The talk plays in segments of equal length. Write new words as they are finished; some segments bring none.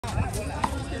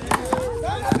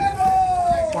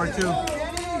4-2.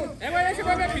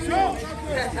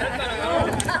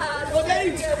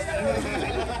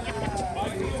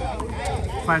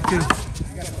 5-2.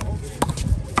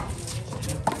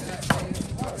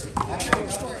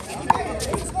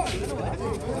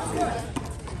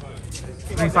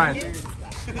 3-5.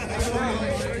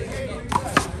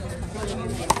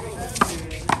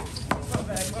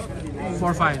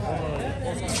 4-5.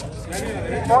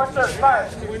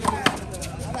 4-5.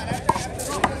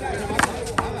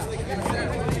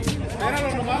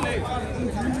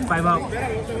 5 out.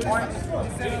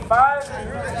 5.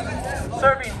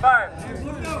 Serving 5.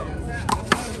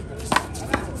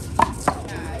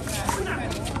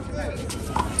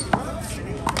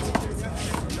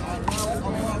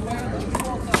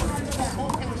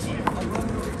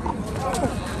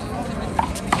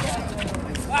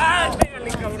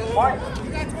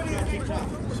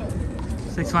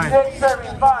 6-5. 6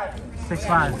 serving 5.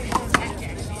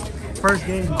 6-5. First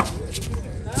game.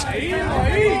 6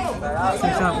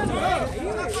 up.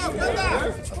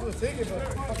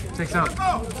 6 up.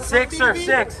 6 serve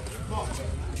 6.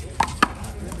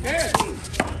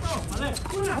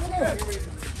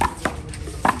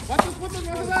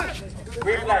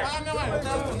 Replay.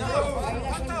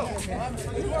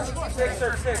 6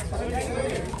 serve 6.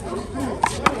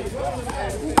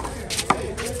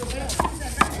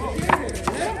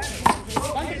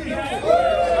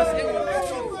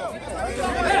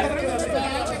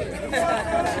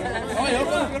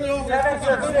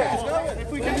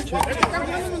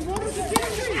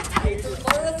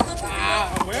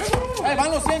 Van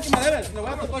los 100 que me debes. Le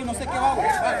voy a Totoy, no sé qué va, güey.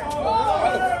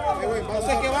 No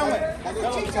sé qué va, güey.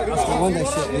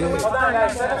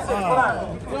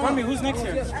 Run me, who's next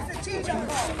here?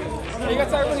 You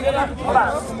got everybody get up.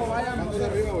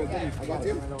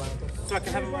 So I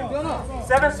can have a run.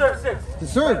 7 serve 6. To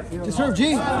serve, G.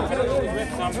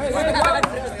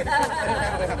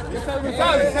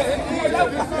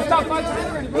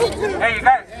 Hey, you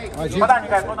guys. Hold on, you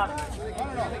guys. Hold on.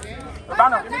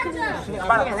 Urbano.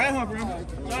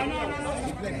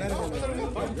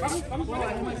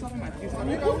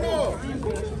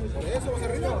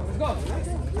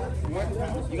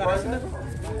 You got us in there?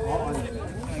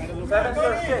 7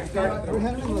 serve 6, guys. Every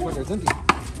hand doesn't look like it's empty.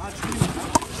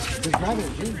 Just grab it,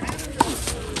 G.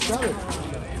 Just grab it.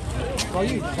 Call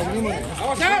you. Call me in there.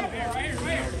 What's up?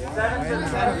 7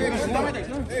 serve 6.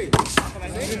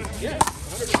 Yeah.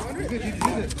 Use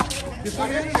it. Just put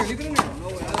it in there. Leave it in there.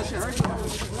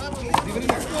 Leave it in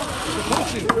there.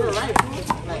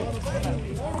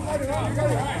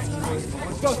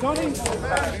 Let's go, Tony.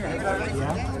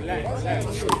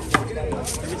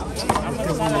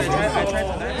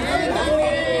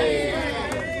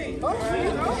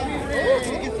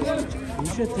 You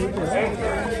should take this.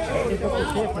 Take up the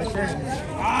tape right there.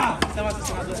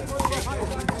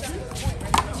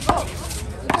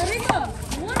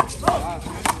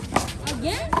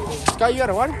 Again? Sky, you got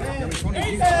a water?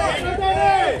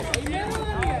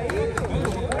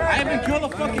 I haven't killed a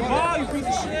fucking ball, you piece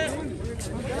of shit.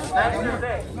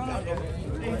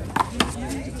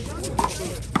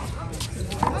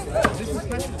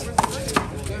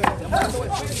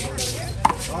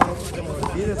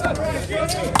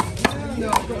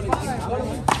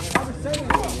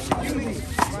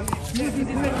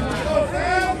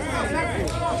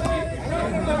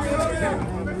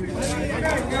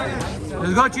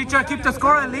 Let's go, Chicha. Keep the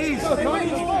score at least.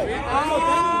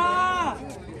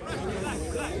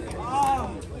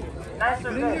 Nice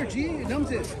Put it in there, G. It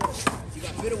numbs it. Keep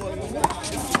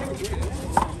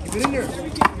it in there.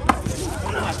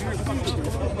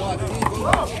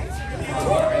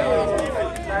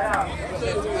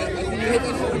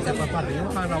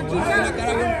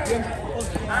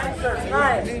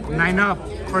 Nine up.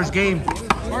 First game.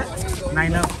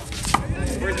 9 up.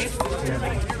 Yeah.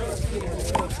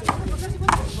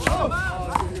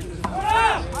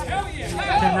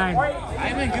 10-9.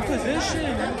 I'm in good position.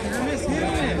 You're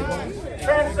mishitting.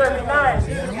 10 serving 9.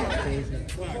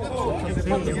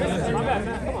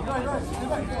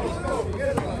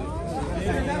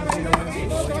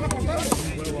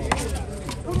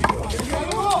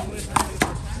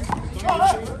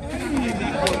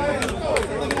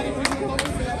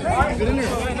 Get in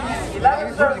there.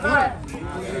 11 serve 9.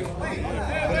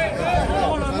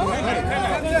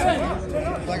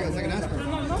 It's like an aspirin.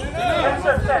 10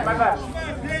 serve 10, my bad.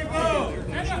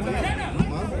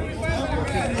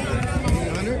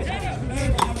 100.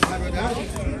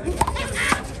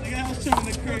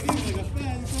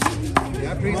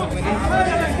 Yeah, please.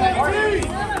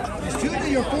 He's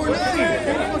shooting. You're 4-9.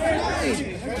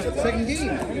 Second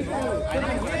game.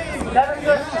 11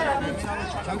 serve 10.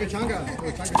 Changa.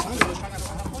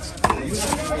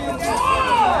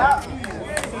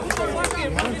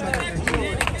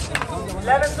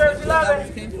 Serves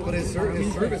 11. But his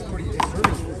service pretty. His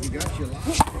service, he got you a lot.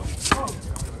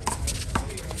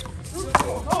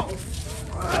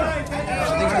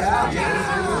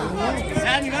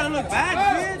 Sam, you gotta look back,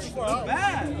 bitch. Look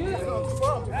back.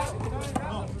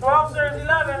 12 serves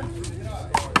 11.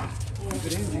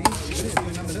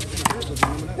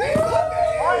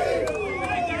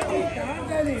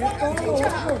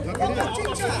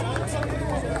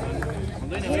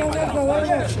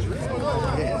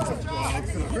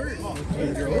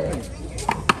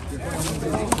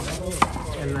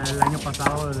 El año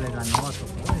pasado le ganó a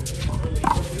Totoy.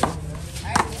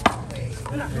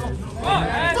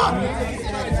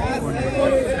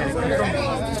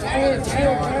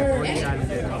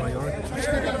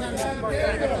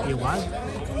 Igual.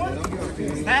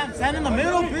 Stand in the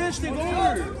middle, bitch. Take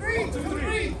over.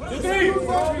 2-3.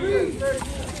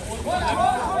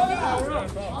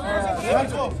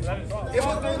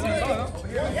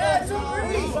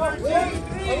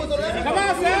 Come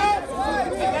on, Sal.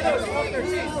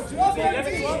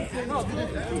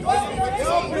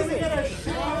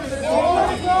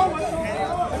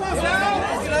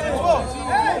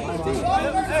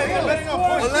 Hey,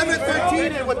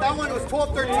 11-13, and with that one it was 12-13.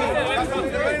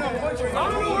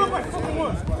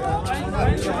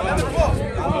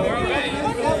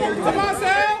 Come on,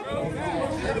 Sal.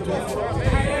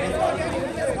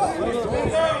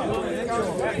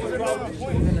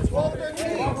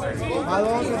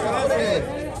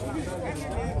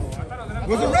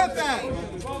 Where's the ref at?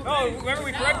 No, remember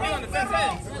we corrected you on the 10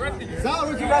 cents. Corrected you. Sal,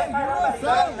 where'd you ref?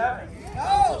 Sal?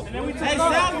 Hey,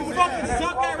 Sal, you fucking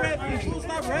suck at repping. You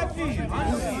stop repping.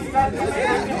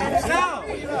 Sal,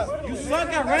 you suck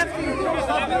at repping.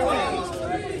 Stop doing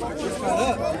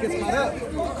Gets caught up.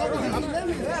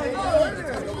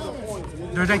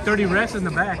 There's like 30 refs in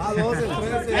the back.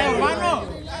 Hey, Mando.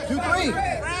 2-3.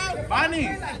 Manny.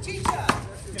 I'll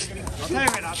tell you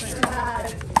right now.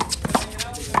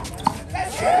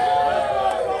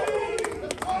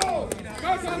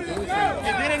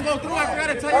 It didn't go through. I forgot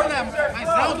to tell you that my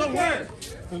sound don't work.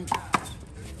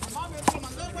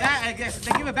 Yeah, I guess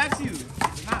they give it back to you.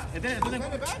 Nah, it didn't.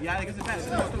 Yeah, they give it back. It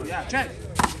didn't go through. Yeah, check.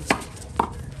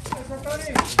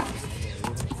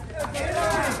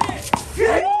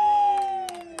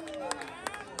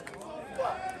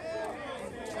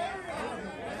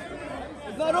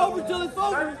 It's not over till it's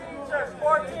over.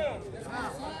 14.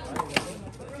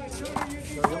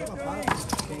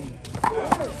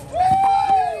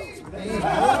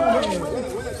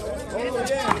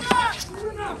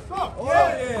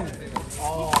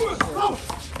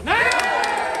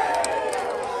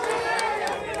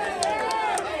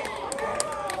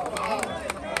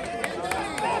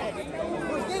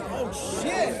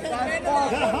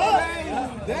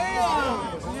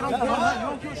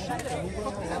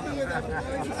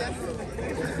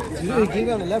 You gave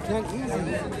me on the left hand easy.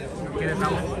 ¿Quieres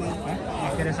agua?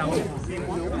 ¿Quieres agua?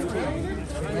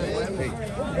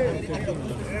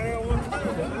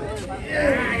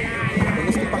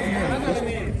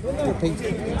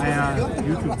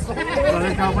 YouTube. Solo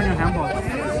en California Handball.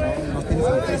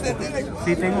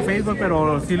 Sí tengo Facebook,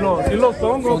 pero sí los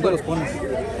pongo. ¿Dónde los pones?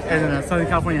 En Southern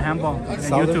California Handball,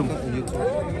 en YouTube.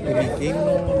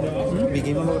 ¿Mi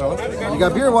game no lo grabaste? You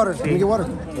got beer or water? Let me get water.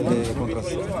 El de contra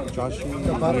Josh y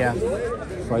Chapa. Yeah.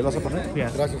 ¿Ahí lo vas a poner? Yeah.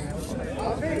 Gracias.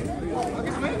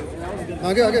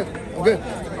 I'm good. Okay.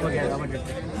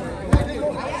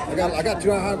 I got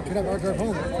 2 hours drive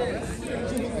home.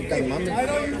 I got mommy.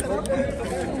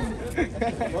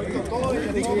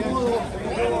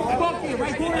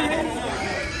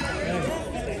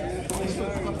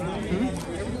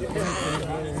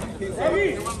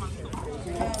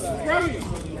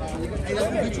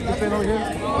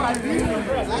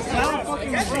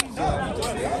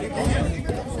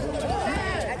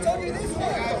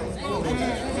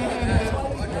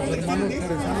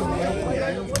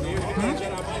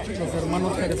 Los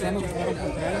hermanos jerezanos fueron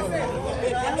contra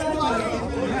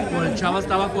Bueno, el chava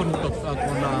estaba con el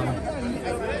Chicharron.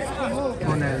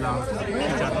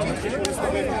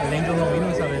 El Angel no vino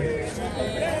esa vez.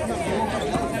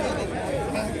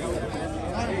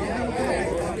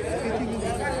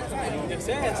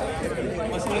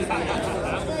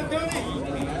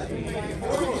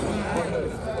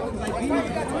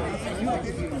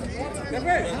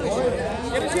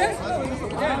 ¿Quieres ir?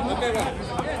 Ok, va.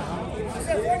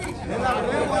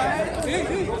 Sí,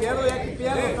 pierdo ya que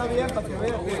pierdo, está bien para que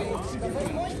vea.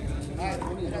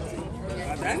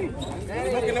 Dani,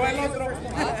 no que le va el otro.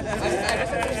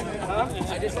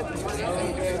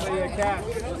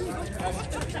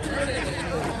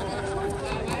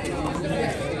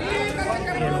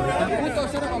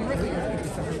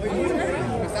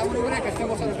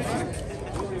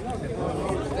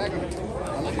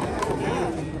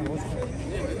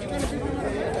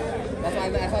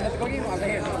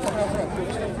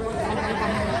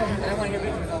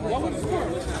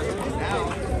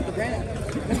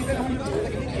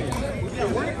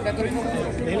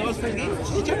 They lost the game.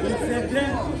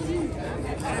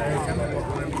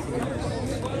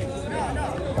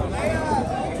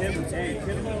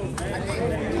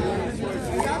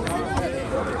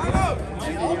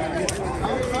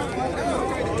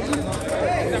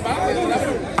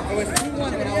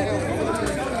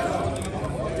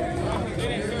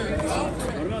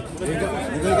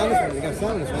 You got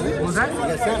 7, right? What was that? You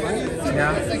got 7, right?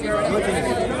 Yeah. How much did you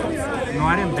get? No, I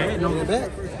didn't bet. No. You bet?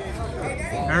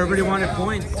 Everybody wanted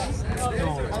points.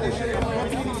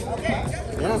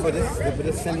 Yeah, but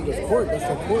this sending goes court. That's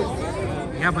the court.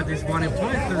 Yeah, but this wanted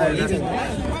points. So It's even.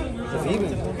 It's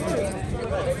even.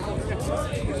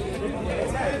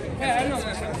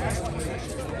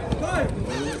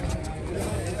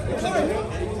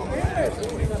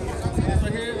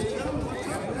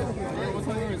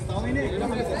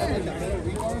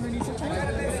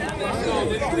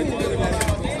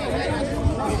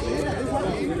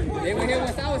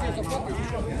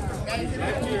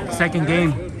 Second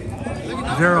game.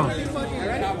 0.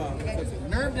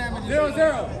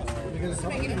 0-0.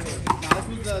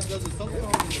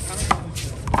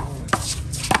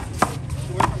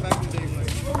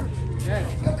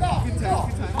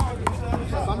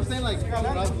 I'm saying like,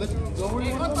 let's go over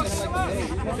here. 0-0.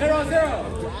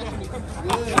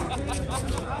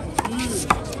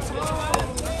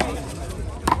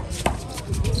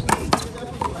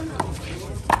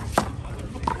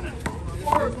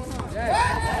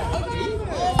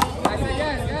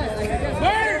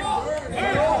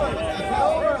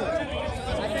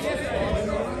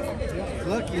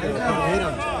 Lucky, they hit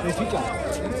him. They shoot him.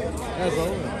 That's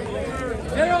over.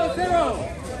 0-0.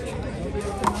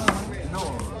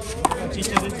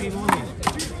 Chicha del Timón.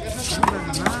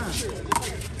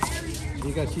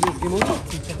 You got Chicha's game over?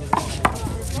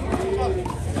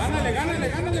 Gánale.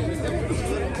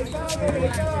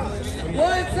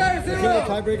 1-0. They a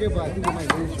tiebreaker, but I think they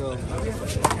might lose, so.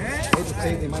 They just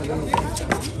say they might lose.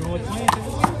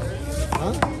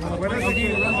 Huh?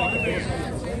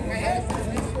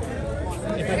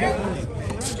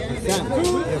 Sam.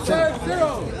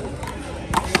 2-0.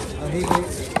 I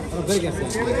don't play against him.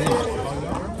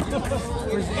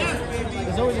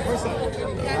 It's always the first time.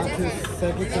 That's his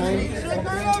second time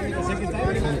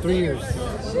in 3 years.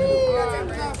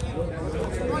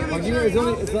 Like, you know,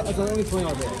 it's the only point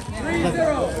out there.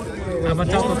 3-0. I'm on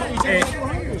top of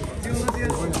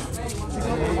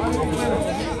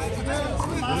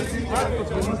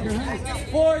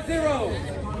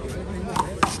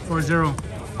 4-0.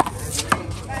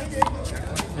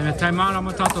 And the timeout, I'm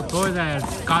gonna talk to Totoy that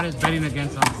Scott is betting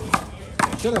against us.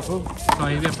 Shut up, fool. So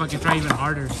he's gonna fucking try even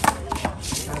harder.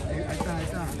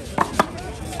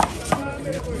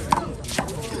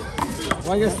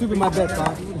 Why you guys stupid my bet,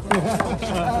 Bob?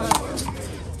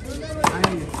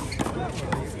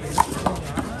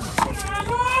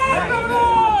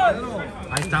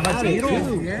 Ahí estaba el tiro.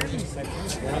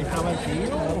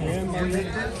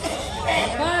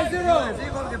 5-0.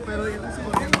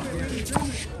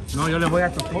 No, yo le voy a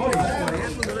Totoy.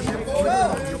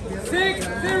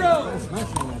 6-0.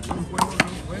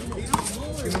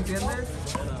 ¿Sí me entiendes?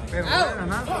 Pero Out.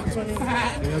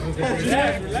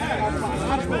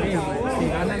 puede ganar. Si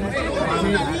ganan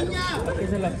que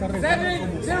se la está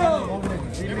 7-0.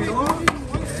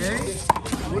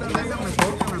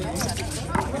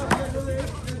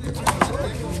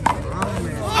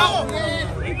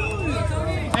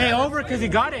 Hey, over because he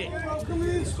got it.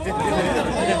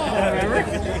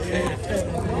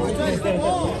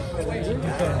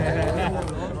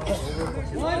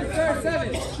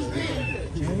 1-7.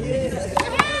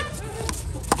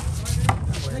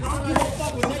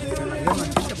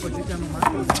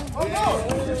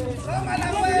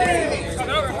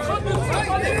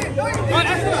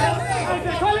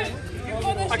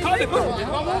 I called it.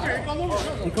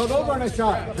 He called over on a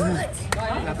shot.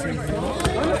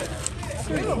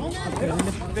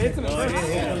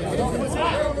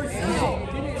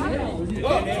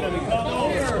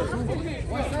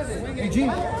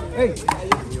 Eugene, hey.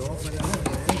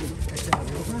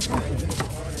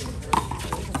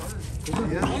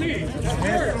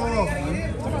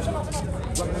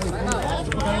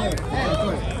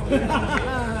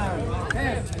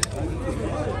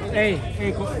 Hey,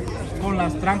 con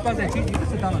las trampas de Chichi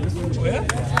se estaban.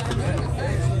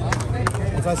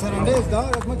 If I said on this,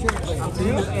 dog, that's much. I'm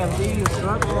seeing you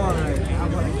struggle.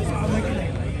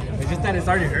 just that it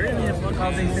started hurting me. Fuck,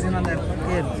 all day sitting on that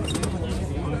fucking.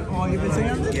 Oh, you've been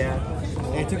saying this? Yeah.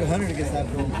 They took 100 against that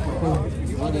fool.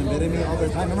 One of them betting me all the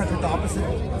time. Remember I took the opposite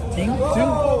team?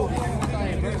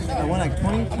 I won like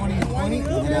 20, 20, 20. And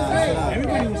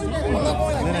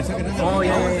then I took another one. Oh,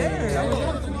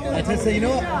 yeah. I just said, you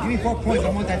know what? Give me 4 points. I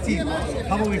want that team.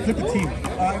 How about we flip the team?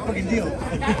 All right, fucking deal.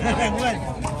 I won.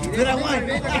 Then I won.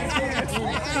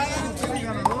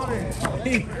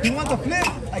 He wants the flip.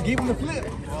 I gave him the flip.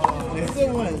 And they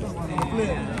still won. The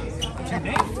flip.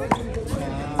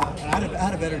 I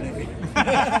had a better name.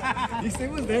 He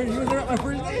still was there. He was there on my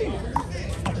first day.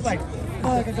 I was like,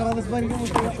 fuck, I got all this money. I'm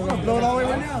gonna blow it all away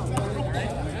right now.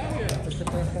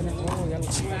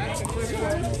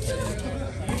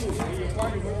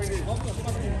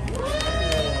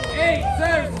 Eight,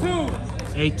 serve, 2.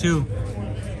 8-2.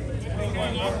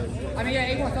 I mean,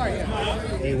 yeah, 8-1, sorry.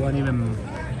 8-1 even.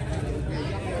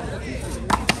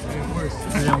 Worse.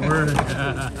 Yeah, worse.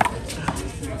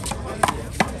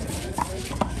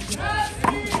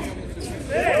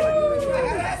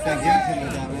 Can't give it to me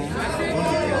like that, man.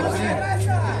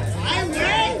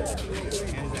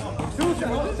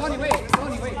 Tony, wait.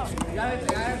 You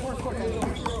gotta force score, Tony.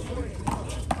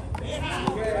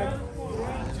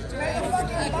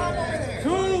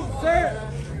 Two, sir.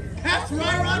 That's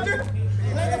right, Roger.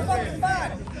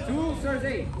 Two, serves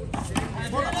 8.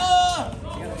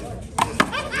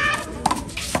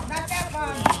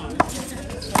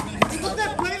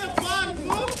 Play the fun,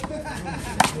 fool.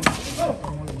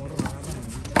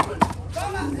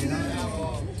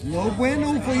 No bueno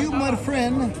for you, my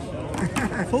friend.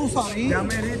 So sorry. Ya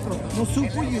merito. No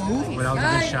soup for you. But that was a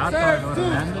good shot, though.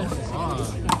 Hernandez. Oh.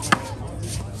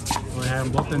 We had them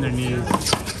both in their knees.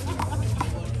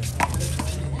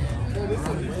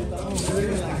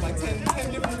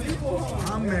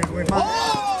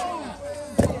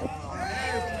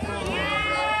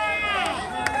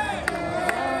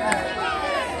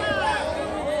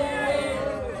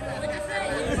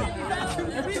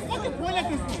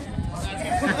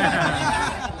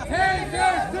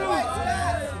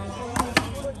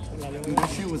 Dude, that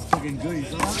shit was fucking good. You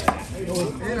saw that?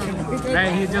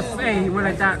 Hey, he went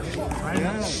like that.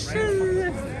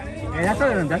 Hey,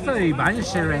 that's a Ibanez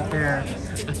shit right there.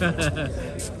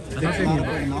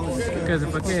 Because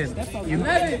fucking, you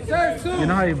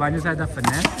know how Ibanez had that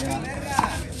finesse?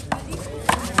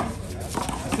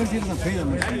 Because he doesn't pay them.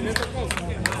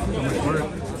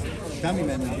 Dummy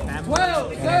man.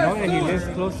 12, And I know that he lives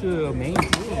close to the main too.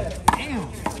 Damn.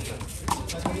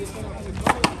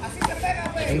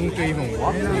 And he can even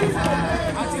walk.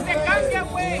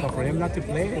 So for him not to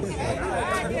play, it's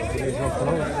real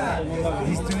close.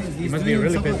 He must be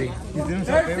really busy. He's doing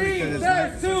some favor because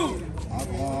it's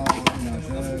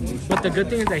But the good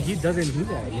thing is that he doesn't do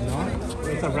that, you know?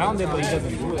 It's around it, but he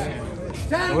doesn't do it.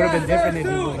 It would have been different if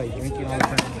he was like drinking all the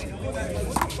time.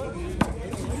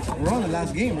 We're on the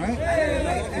last game, right? We're on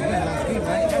the last game,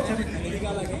 right? I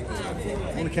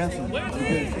want to cancel.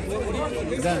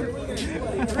 It's done.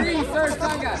 3, serve,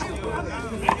 Sanga.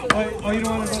 Oh, you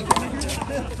don't want to go?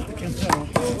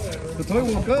 The toy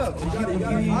woke up. The toy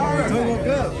woke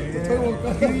up.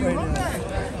 Right now.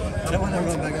 I don't want to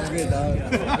run back. I'm good, dog.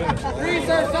 3,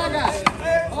 serve, Sanga.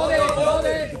 Hold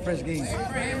it. The fresh game. The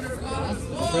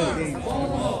fresh game.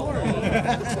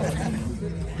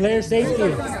 Player safety.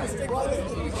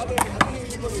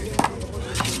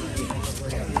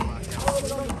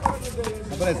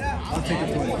 But I'll take the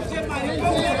point.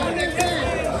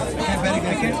 Can't bet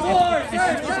again. 4,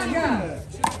 serve, Sanga.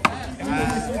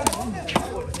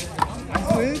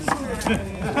 Switch.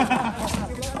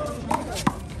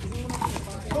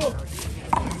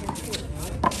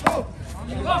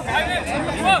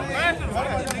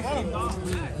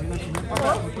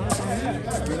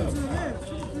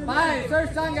 Five, serve,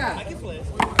 Sanga.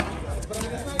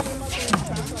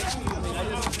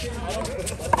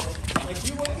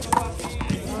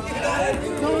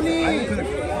 Tony. I could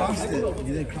have crossed it.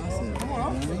 You didn't cross it.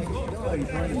 Oh, you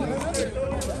probably know.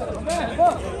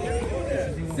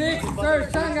 6, serve,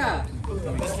 Sanga.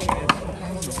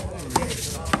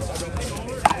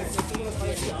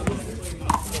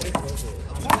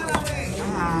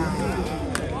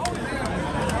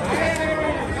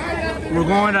 We're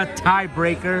going to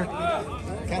tiebreaker.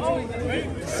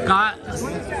 Scott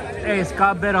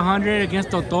bet 100 against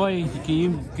Totoy. Can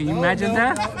you imagine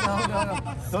that?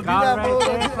 No. Scott right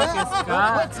there, fucking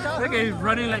Scott. Look, he's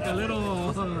running like a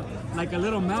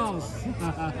little mouse.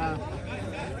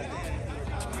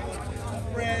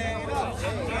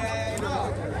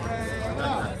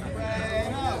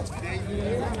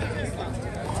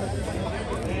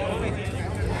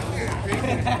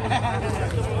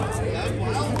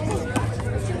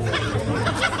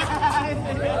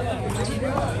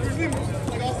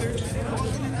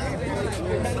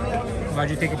 Why'd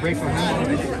you take a break from him? A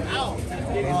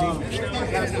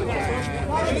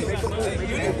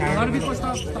lot of people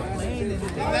stop playing.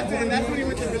 That's what he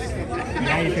went to really.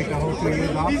 Now you take the whole 2 years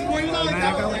off? He's going on right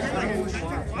now.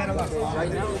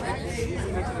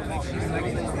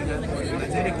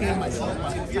 Dedicated myself.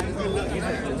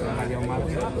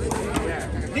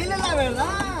 Dile la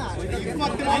verdad.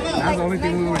 That's the only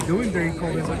thing we were doing during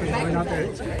COVID. Going out there.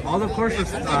 All the courses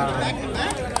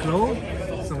closed.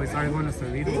 So we started going to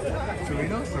Cerritos.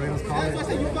 Cerritos College.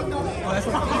 Oh, that's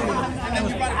what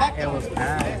it was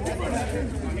bad.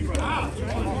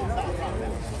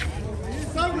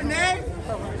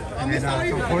 And then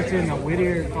unfortunately the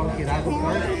Whittier College Hidalgo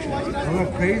Park, they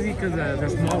look crazy because they're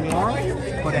small walls,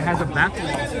 but it has a back wall.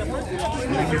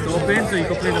 Like it's open, so you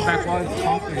can play the back wall. It's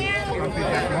concrete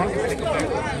back wall.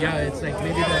 Yeah, it's like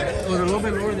maybe it was a little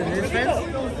bit lower than this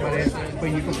fence, but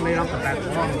you can play it off the back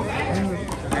wall.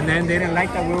 And then they didn't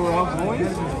like that we were all going.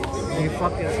 They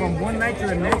fucking from one night to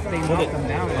the next, they knocked them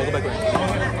down. They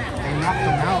knocked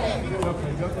them out.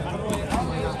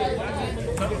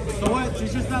 So what?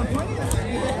 She's just down 20?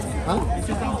 Huh? It's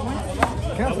just down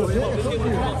 20? Cancel it.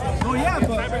 Oh yeah,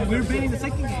 but we're betting the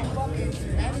second game.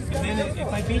 And then if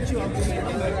I beat you, I'm going to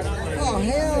Oh,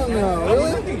 hell no.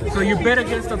 Really? So you bet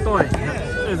against Totoy.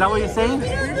 Is that what you're saying?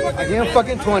 I gave him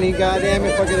fucking 20. Goddamn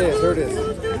it. Fuck it is. Here it is.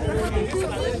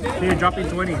 So you're dropping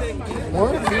 20.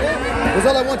 What? See that? That's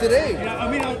all I want today. Yeah, I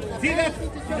mean, see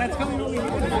that's coming over here.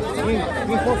 Give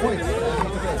me 4 points.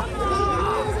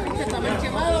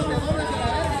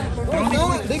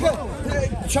 No, they got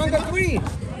Sean got 3.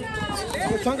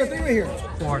 Sean got 3 right here.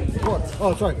 4. 4.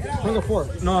 Oh, sorry. Sean got 4.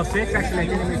 No, 6 actually. I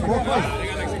think it was 4 points.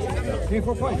 Give me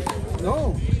 4 points.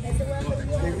 No.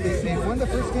 They won the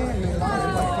first game and they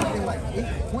lost like 8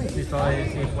 points. Si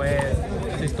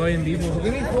estoy en vivo.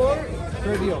 Give me 4.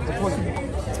 Fair deal. The point.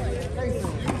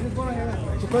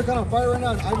 So Totoy kind of fire right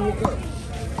now. I woke up.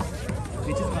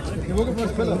 He woke up from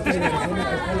his pillow.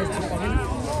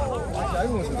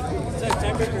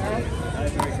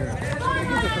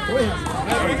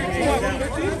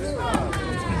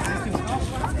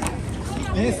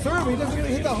 And his serve, he doesn't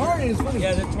hit that hard and it's funny.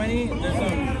 Yeah, the 20, there's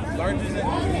some larger than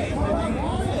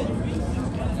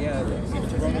yeah, give it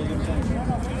to Romeo.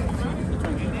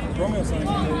 Romeo's on.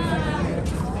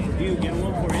 Do you get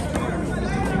one for it?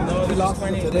 No, We lost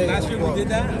 20. today. Last year we did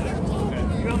that.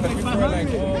 But people were like,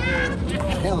 oh,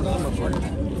 Hell no, I'm not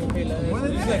what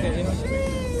is like a, you know,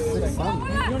 6 something.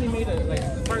 you only made it like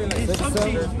probably like 6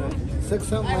 something. 6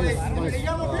 something minus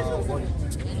 40.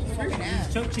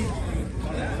 choke cheese.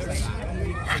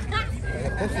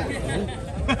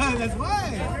 That's why.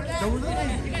 So we're looking.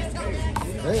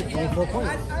 Hey, 24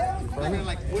 points.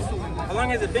 How long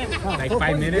has it been? Like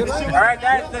 5 minutes. All right,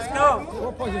 guys, let's go.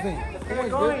 4 points, you think? 4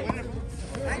 points, good.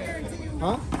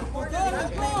 Huh?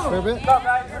 Fair bit?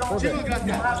 4 bit.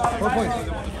 4 points.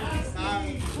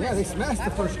 Yeah, they smashed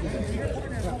the first game.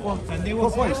 Yeah,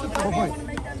 4 points. 4 points.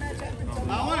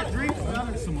 I want a drink.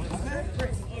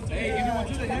 Hey, give me one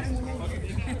too, then.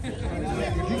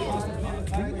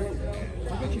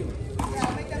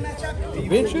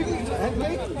 Been tricky? And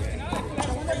late?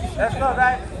 Let's go,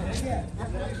 guys.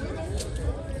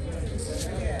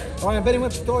 Oh, I'm betting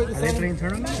with Totoy this Are they time. playing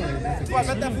tournament? Or is this Well, I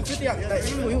bet that for 50. Like,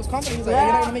 he was confident. He was like,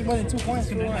 you're not going to make more than 2 points.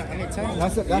 I made 10.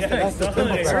 That's the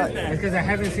Timbo side. It's because I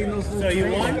haven't seen those fools play the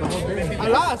whole day. I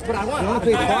lost, but I won. They only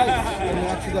played twice. And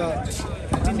actually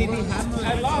Didn't they beat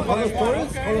Hammer? all those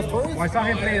stories? Well, I saw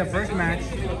him play the first match.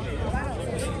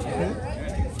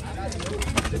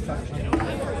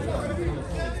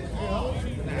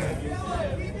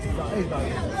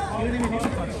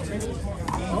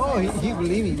 Oh, he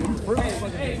believed me. First.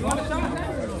 You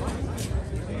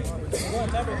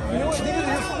know what?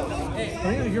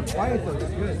 You're quiet though.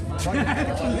 That's good.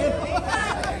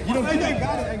 You don't give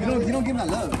that. You don't give that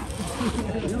love. You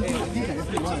don't give that feedback. That's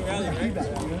what you want. Feedback.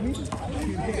 You know what I mean?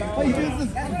 Oh, you do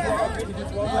this.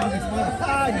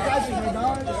 Ah, you guys are my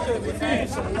dog. You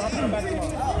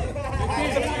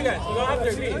don't have to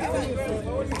agree. You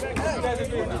guys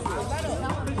agree.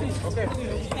 Okay.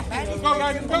 Let's go,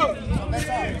 guys. Let's go.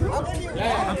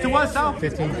 Up to what, Sal?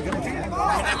 15. Can I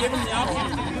give them the option?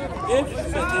 If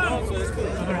they don't, so it's cool. So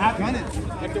they're happy.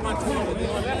 Like they want 2, but they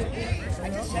want that.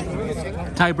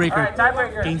 Tiebreaker. All right,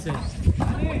 tiebreaker. 15.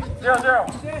 0-0.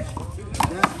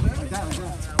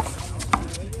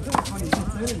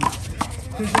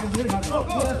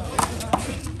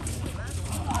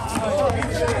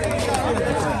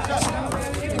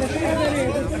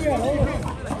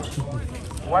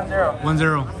 One 0.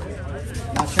 1-0.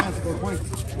 Not chance to go points.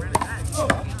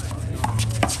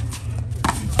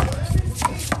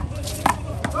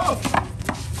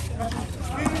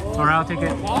 Alright, I'll take it.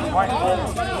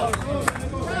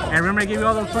 And remember I gave you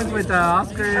all those points with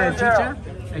Oscar and Chicha?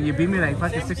 And you beat me like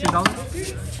fucking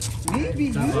 $60? Maybe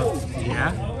you.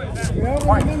 Yeah.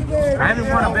 I haven't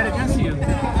won a bet against you. We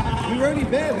already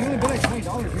bet. We only bet like $20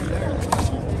 here and there.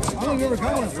 I don't think we ever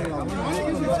got one for y'all.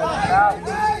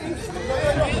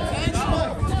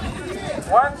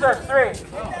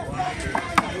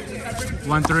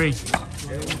 1-3.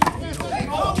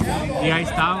 Yeah, ahí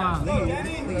estaba.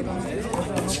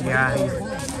 Yeah,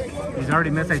 he's already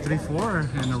missed like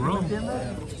 3-4 in a row.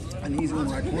 An easy one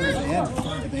right corner at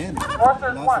the end.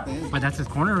 But that's his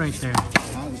corner right there.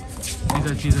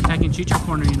 He's attacking Chicha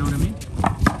corner, you know what I mean?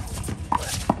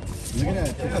 Look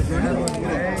at that.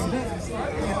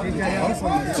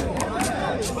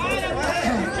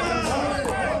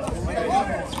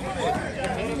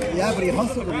 Yeah, but he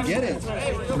hustled to get it.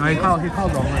 No, he called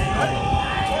over.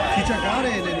 Chicha got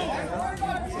it, and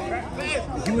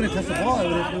if he would have touched the ball, it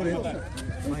would have hit.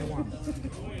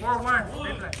 4-1.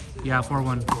 Yeah,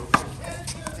 4-1.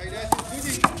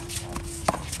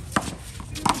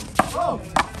 Oh.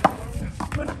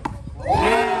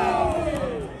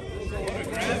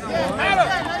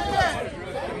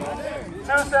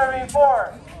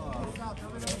 274.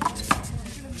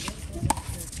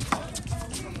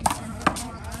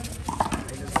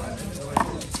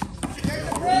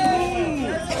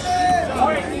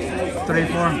 Three,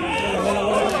 4.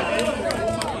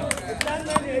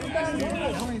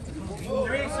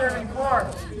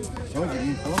 374. Told you,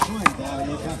 you 4 points,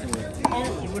 you're comfortable.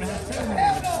 You would have 7.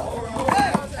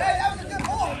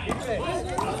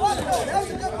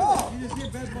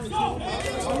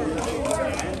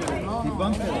 He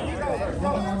bumped it.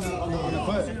 On the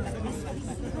foot.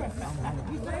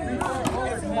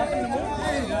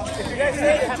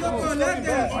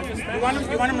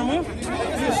 You want him to move? It's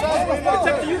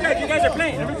up to you guys. You guys are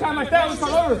playing. Every time I step, we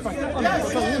come over. If I step on him,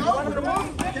 you want him to move?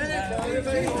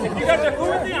 If you guys are cool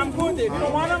with it, I'm cool with it. If you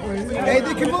don't want him, hey,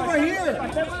 they can move right here.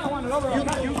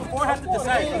 you four have to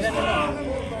decide. And then,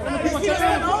 He's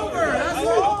getting over. That's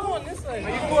all.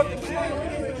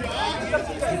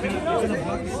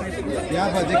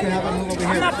 Yeah, but they can have him move over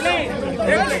I'm here. not playing.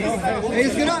 They're playing. Hey,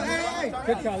 he's gonna. Hey.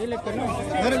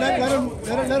 Let him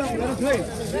play.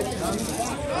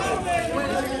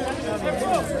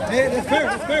 Hey, that's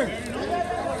fair.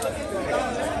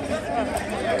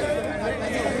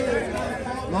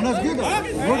 No, that's good though.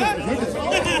 It's good.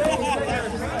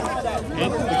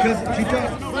 Because Chicha.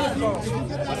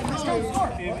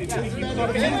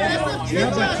 Yeah,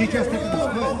 but Chicha's taking the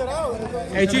split.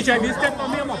 Hey, Chicha, if you step on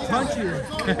me, I'm gonna punch you.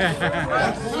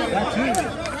 That's you.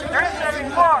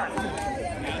 374.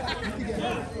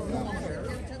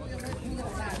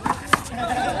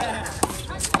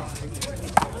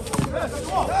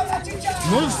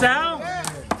 Move, Sal.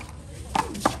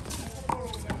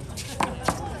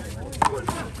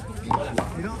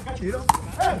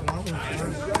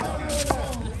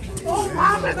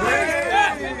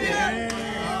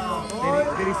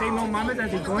 Did he say no mames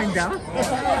as he's going down?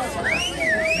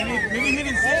 Maybe he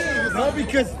didn't say it. No,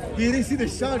 because he didn't see the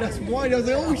shot. That's why. I was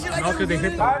like, oh shit, I No, because they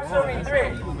hit the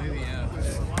 573.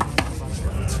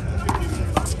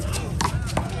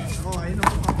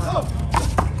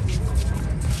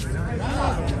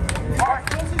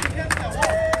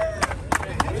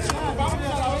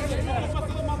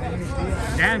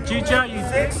 Damn, Chicha,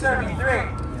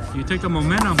 673. you took the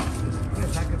momentum.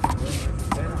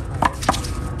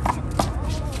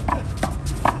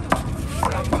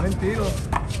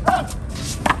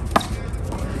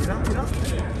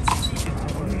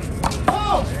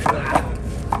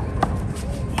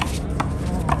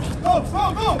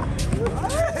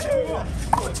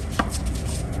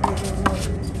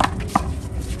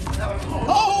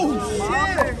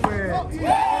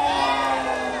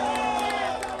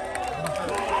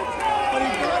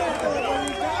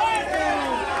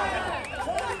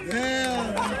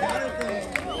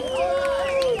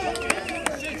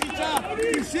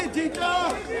 Shit, Chicha!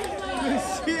 Good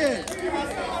shit!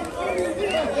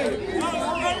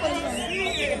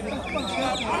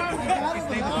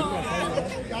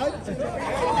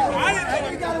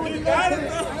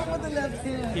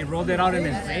 He rolled it out in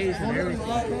his face and everything.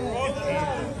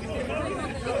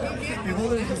 He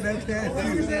hold it in his left hand.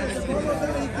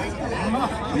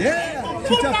 Yeah!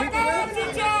 Chicha picked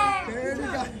it up! There you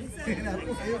go. It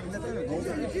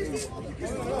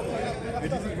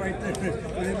is right there.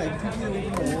 Put it like 2 feet away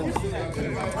from the wall.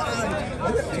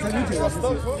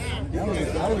 That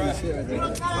was shit right there.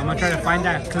 I'm gonna try to find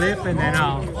that clip and then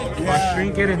I'll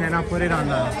shrink it and then I'll put it on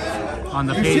the on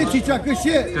the Good page. shit, Chicharron. Good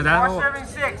shit. Because that whole,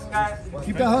 476, guys.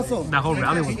 Keep that hustle. that whole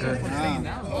rally was good.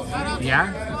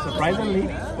 Yeah, surprisingly.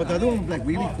 But the other one, like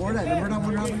way before that, remember that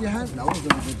one rally you had? That was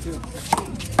really good too.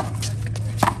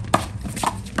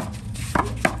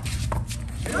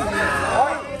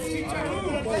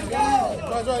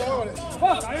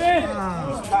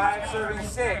 Five serving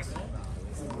 6.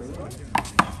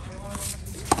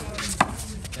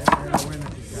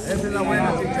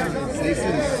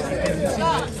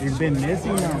 He's been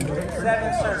missing them.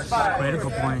 7 serve 5.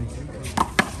 Critical points.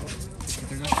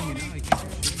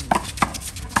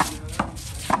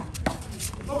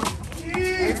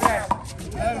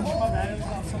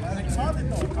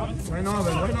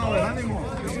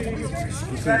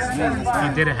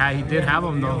 He did have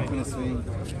them though.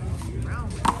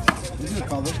 This is a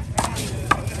cover.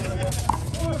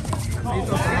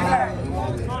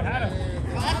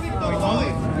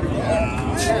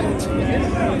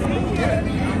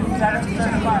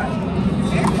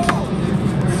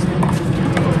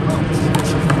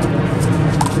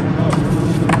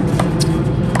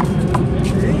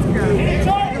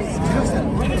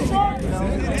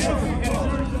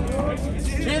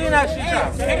 Cheating that shit up.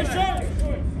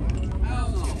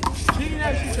 Cheating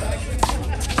that shit up.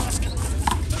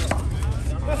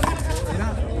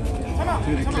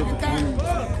 Dude, it clipped the corner.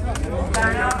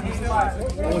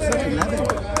 What's up,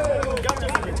 11?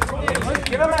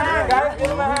 Give him a hand, guys.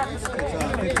 Give him a hand. It's 15.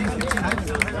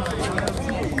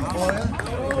 Oh, yeah?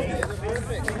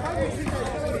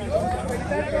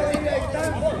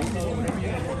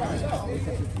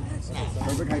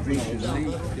 Perfect hydration.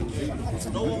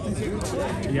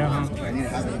 Yeah, huh? I need to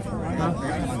have it.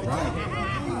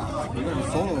 We're going to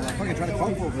solo. I'm fucking trying to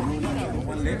call for it, but no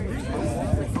one there.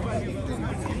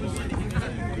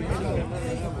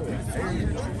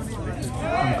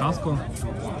 From Costco.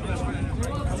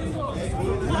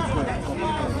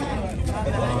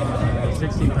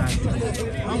 16 pack.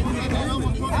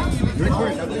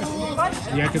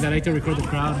 Yeah, because I like to record the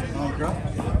crowd. Oh, girl?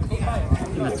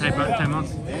 In the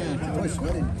timeouts. Man, Totoy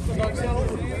sweating.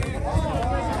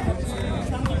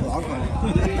 Alcohol.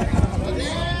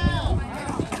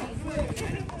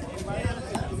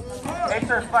 8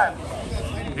 serve 5.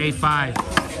 8-5.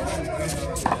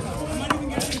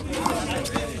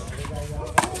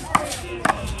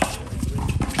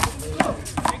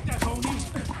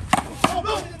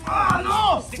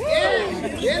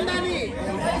 Bien, Manny.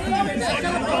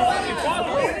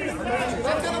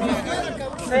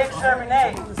 6 serving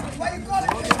 8.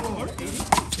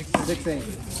 6-8.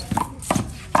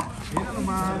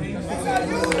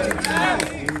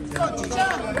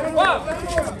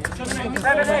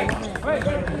 7-8.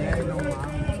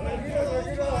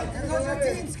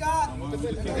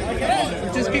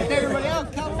 Just kicked everybody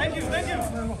out. Thank you.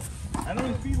 I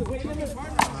don't feel the weight limit,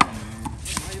 partner.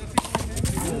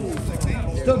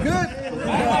 Still good?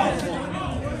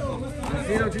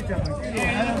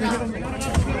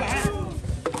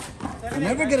 I'll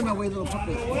never get in my way, little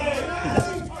puppy.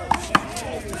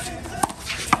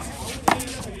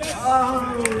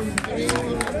 Oh.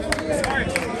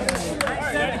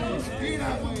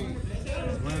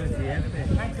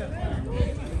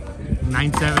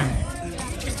 9-7.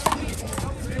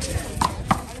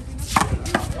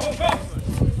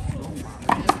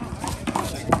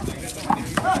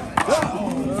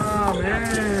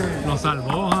 Lo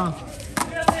salvó, ¿ah?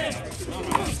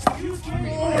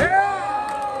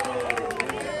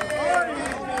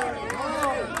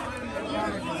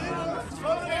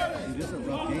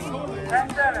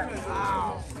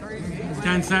 Wow.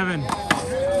 10-7.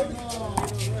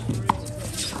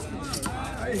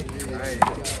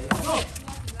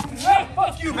 Hey,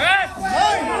 fuck you, man!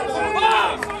 Hey!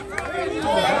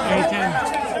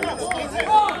 8-10.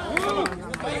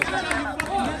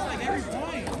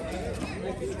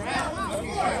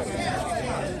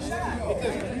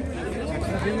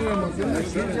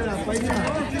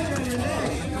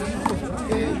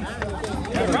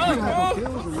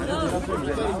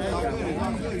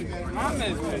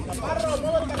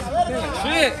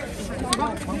 Shit!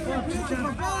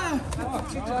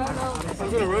 I'm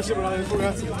gonna rush it, but I didn't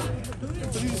forget to.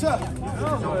 What did you say? I'm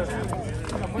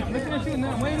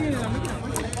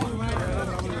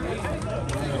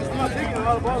not taking a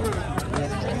lot of balls.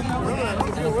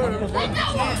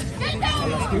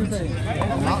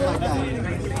 Not like that.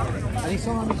 I think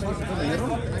someone was supposed to put the middle.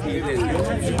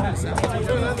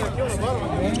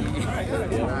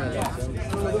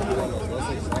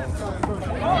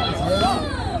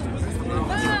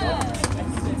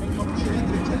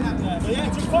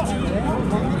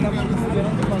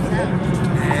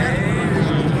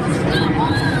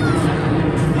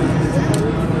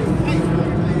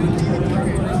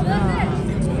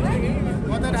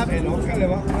 you're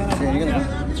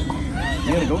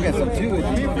gonna go get some too.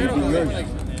 It'd be yours.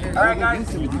 All right,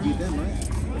 guys. If you beat them,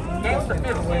 right? Game's the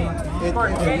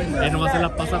 15. Él nomás se la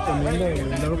pasa comiendo el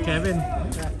little Kevin.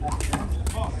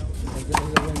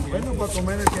 Bueno, para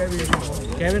comer el Kevin.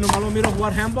 Kevin nomás lo miro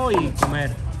jugar handball y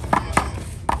comer.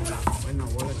 Bueno,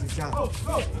 bola chicha.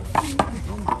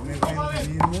 Me ven el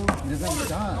mismo. He doesn't have a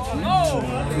shot.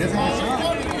 He doesn't have a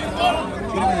shot.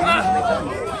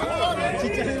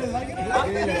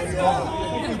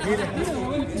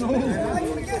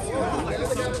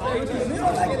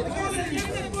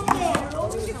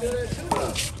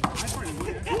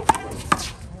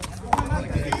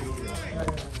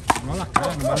 No las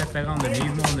cagas, nomás le pega donde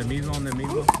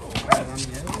mismo.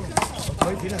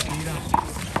 Totoy tira.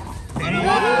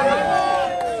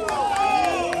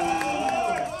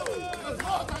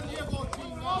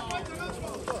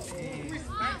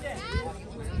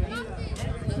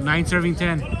 9 serving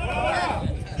 10.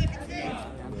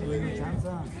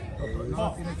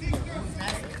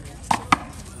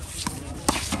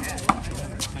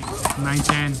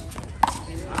 9-10.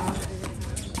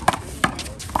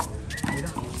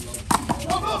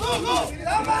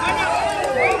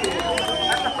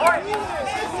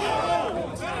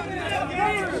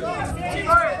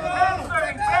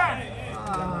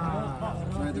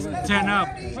 Ten up.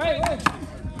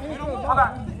 Hold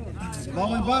on. Ball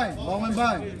went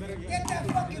by. Get that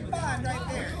fucking bond right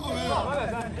there.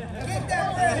 Get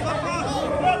that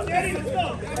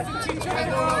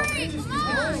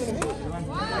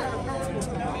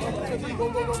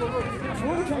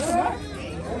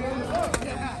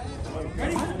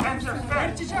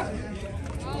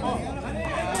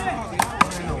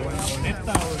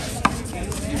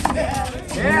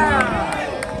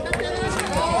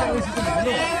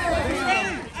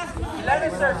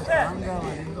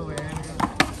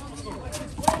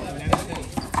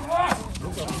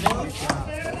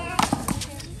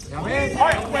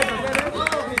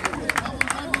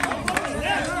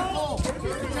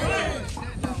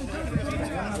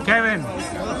Kevin,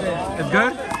 it's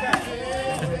good?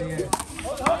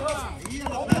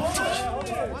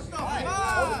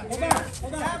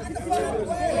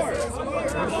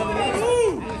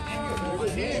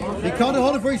 He called it,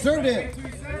 hold it before he served it.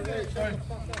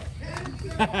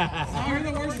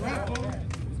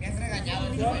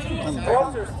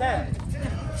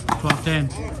 12-10.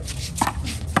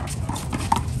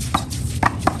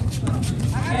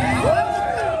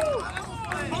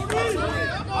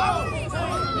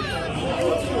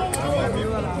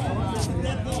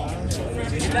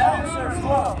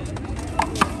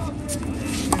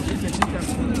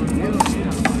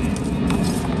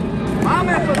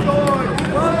 ¡Mames, Totoy!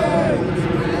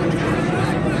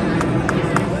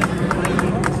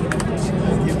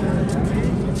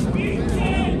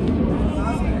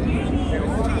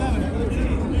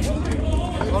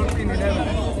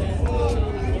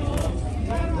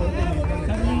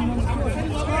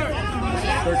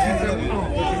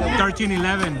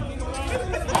 13-11.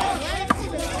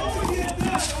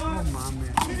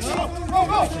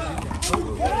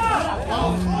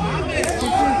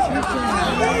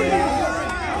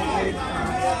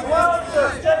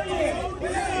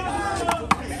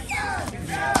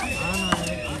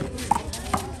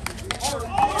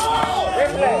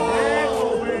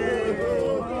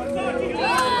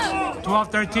 Twelve,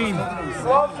 13.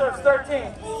 12 serves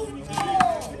 13.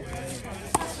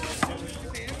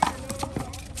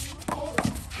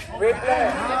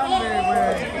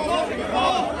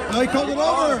 No, he called it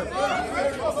over. He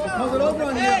called it over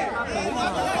on him.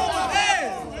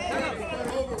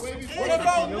 What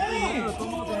about me?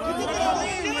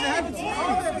 What happened to me?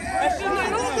 That shit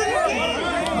not over.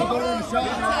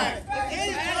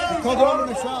 He called it over in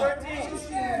the shot.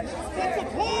 That's a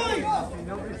point.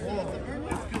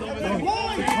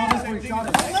 He called it for a shot.